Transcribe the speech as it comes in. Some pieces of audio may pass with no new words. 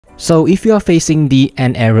So if you are facing the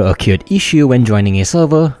 "an error occurred" issue when joining a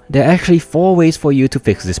server, there are actually 4 ways for you to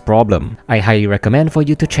fix this problem. I highly recommend for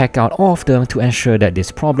you to check out all of them to ensure that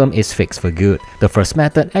this problem is fixed for good. The first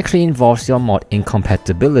method actually involves your mod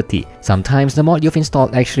incompatibility. Sometimes the mod you've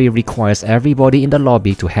installed actually requires everybody in the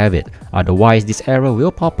lobby to have it. Otherwise, this error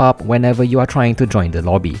will pop up whenever you are trying to join the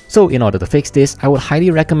lobby. So in order to fix this, I would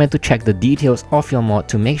highly recommend to check the details of your mod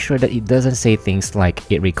to make sure that it doesn't say things like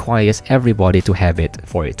it requires everybody to have it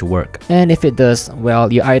for it to work. And if it does,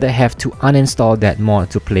 well, you either have to uninstall that mod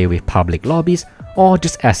to play with public lobbies, or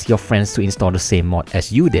just ask your friends to install the same mod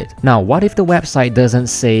as you did. Now, what if the website doesn't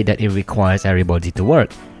say that it requires everybody to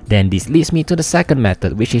work? Then this leads me to the second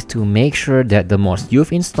method, which is to make sure that the mods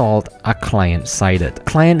you've installed are client-sided.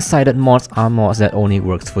 Client-sided mods are mods that only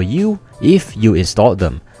works for you if you installed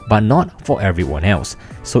them, but not for everyone else.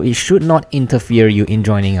 So it should not interfere you in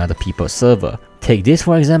joining other people's server. Take this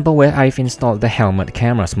for example, where I've installed the helmet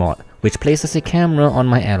cameras mod, which places a camera on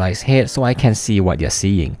my ally's head so I can see what they're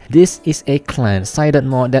seeing. This is a client-sided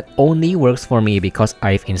mod that only works for me because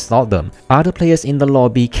I've installed them. Other players in the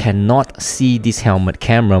lobby cannot see this helmet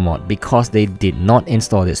camera mod because they did not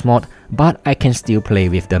install this mod, but I can still play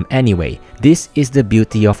with them anyway. This is the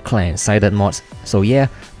beauty of client-sided mods. So yeah,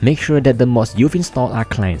 make sure that the mods you've installed are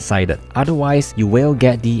client-sided, otherwise you will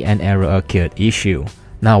get the "an error occurred" issue.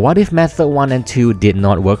 Now, what if method 1 and 2 did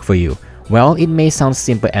not work for you? Well, it may sound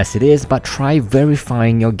simple as it is, but try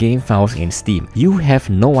verifying your game files in Steam. You have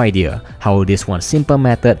no idea how this one simple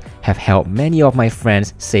method have helped many of my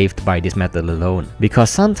friends saved by this method alone.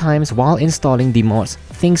 Because sometimes while installing the mods,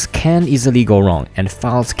 things can easily go wrong and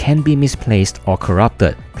files can be misplaced or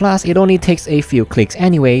corrupted. Plus, it only takes a few clicks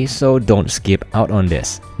anyway, so don't skip out on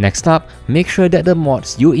this. Next up, make sure that the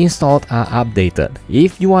mods you installed are updated.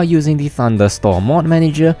 If you are using the Thunderstorm mod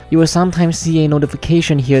manager, you will sometimes see a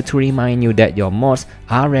notification here to remind you that your mods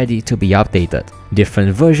are ready to be updated.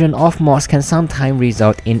 Different version of mods can sometimes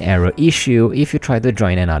result in error issue if you try to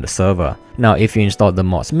join another server. Now, if you installed the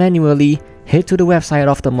mods manually, head to the website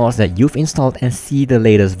of the mods that you've installed and see the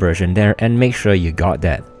latest version there and make sure you got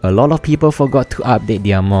that. A lot of people forgot to update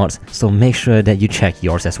their mods, so make sure that you check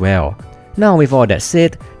yours as well. Now, with all that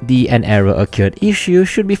said, the "an error occurred" issue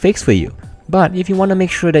should be fixed for you. But if you want to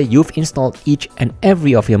make sure that you've installed each and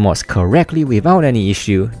every of your mods correctly without any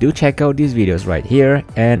issue, do check out these videos right here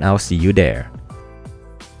and I'll see you there.